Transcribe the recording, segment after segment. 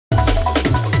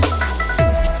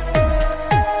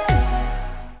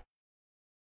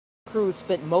Crews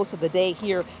spent most of the day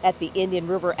here at the Indian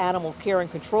River Animal Care and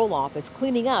Control Office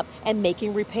cleaning up and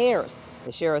making repairs.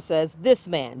 The sheriff says this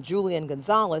man, Julian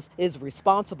Gonzalez, is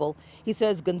responsible. He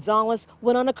says Gonzalez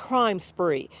went on a crime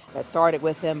spree that started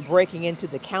with him breaking into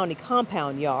the county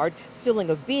compound yard, stealing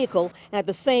a vehicle, and at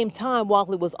the same time, while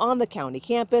he was on the county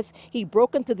campus, he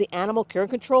broke into the Animal Care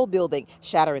and Control building,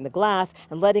 shattering the glass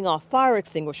and letting off fire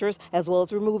extinguishers, as well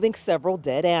as removing several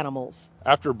dead animals.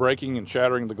 After breaking and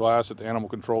shattering the glass at the Animal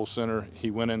Control Center, he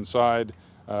went inside.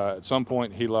 At some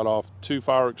point, he let off 2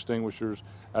 fire extinguishers,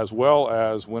 as well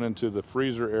as went into the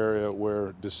freezer area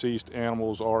where deceased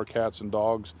animals are, cats and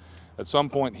dogs. At some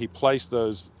point, he placed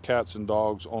those cats and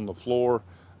dogs on the floor,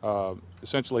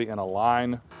 essentially in a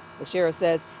line. The sheriff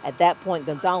says at that point,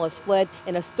 Gonzalez fled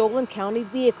in a stolen county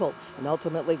vehicle and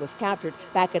ultimately was captured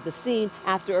back at the scene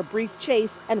after a brief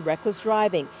chase and reckless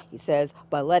driving. He says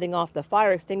by letting off the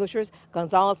fire extinguishers,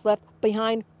 Gonzalez left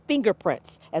behind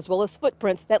fingerprints as well as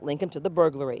footprints that link him to the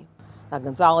burglary. Now,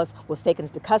 Gonzalez was taken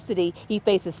into custody. He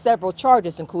faces several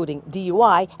charges, including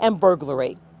DUI and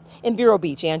burglary. In Vero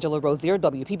Beach, Angela Rozier,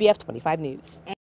 WPBF 25 News.